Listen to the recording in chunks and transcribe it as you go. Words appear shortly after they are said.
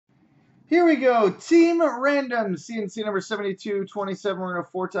Here we go. Team random. CNC number 7227. We're going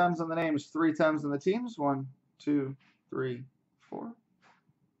to 4 times on the names, 3 times on the teams. 1, 2, 3, 4.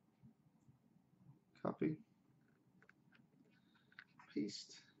 Copy.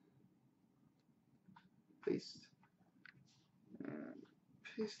 Paste. Paste. And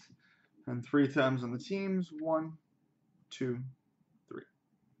paste. And 3 times on the teams. 1, 2, 3.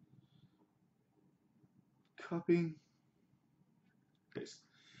 Copy. Paste.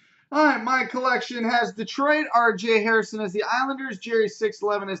 All right, my collection has Detroit, R.J. Harrison as the Islanders, Jerry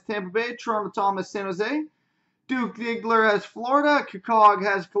 611 as Tampa Bay, Toronto Tom as San Jose, Duke Diggler has Florida, Kukog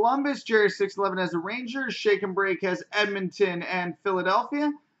has Columbus, Jerry 611 has the Rangers, Shake and Break has Edmonton and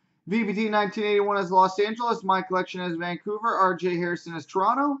Philadelphia, VBT 1981 has Los Angeles, my collection has Vancouver, R.J. Harrison has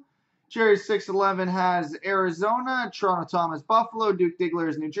Toronto, Jerry 611 has Arizona, Toronto Tom has Buffalo, Duke Diggler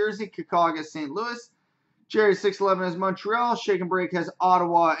has New Jersey, Kukog has St. Louis, Jerry 611 has Montreal, Shake and Break has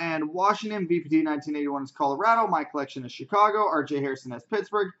Ottawa and Washington, VPT 1981 is Colorado, my collection is Chicago, RJ Harrison has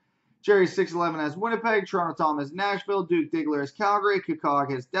Pittsburgh, Jerry 611 has Winnipeg, Toronto Tom has Nashville, Duke Diggler has Calgary,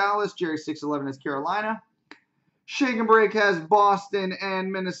 Kukog has Dallas, Jerry 611 has Carolina, Shake and Break has Boston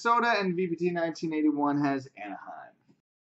and Minnesota, and VPT 1981 has Anaheim.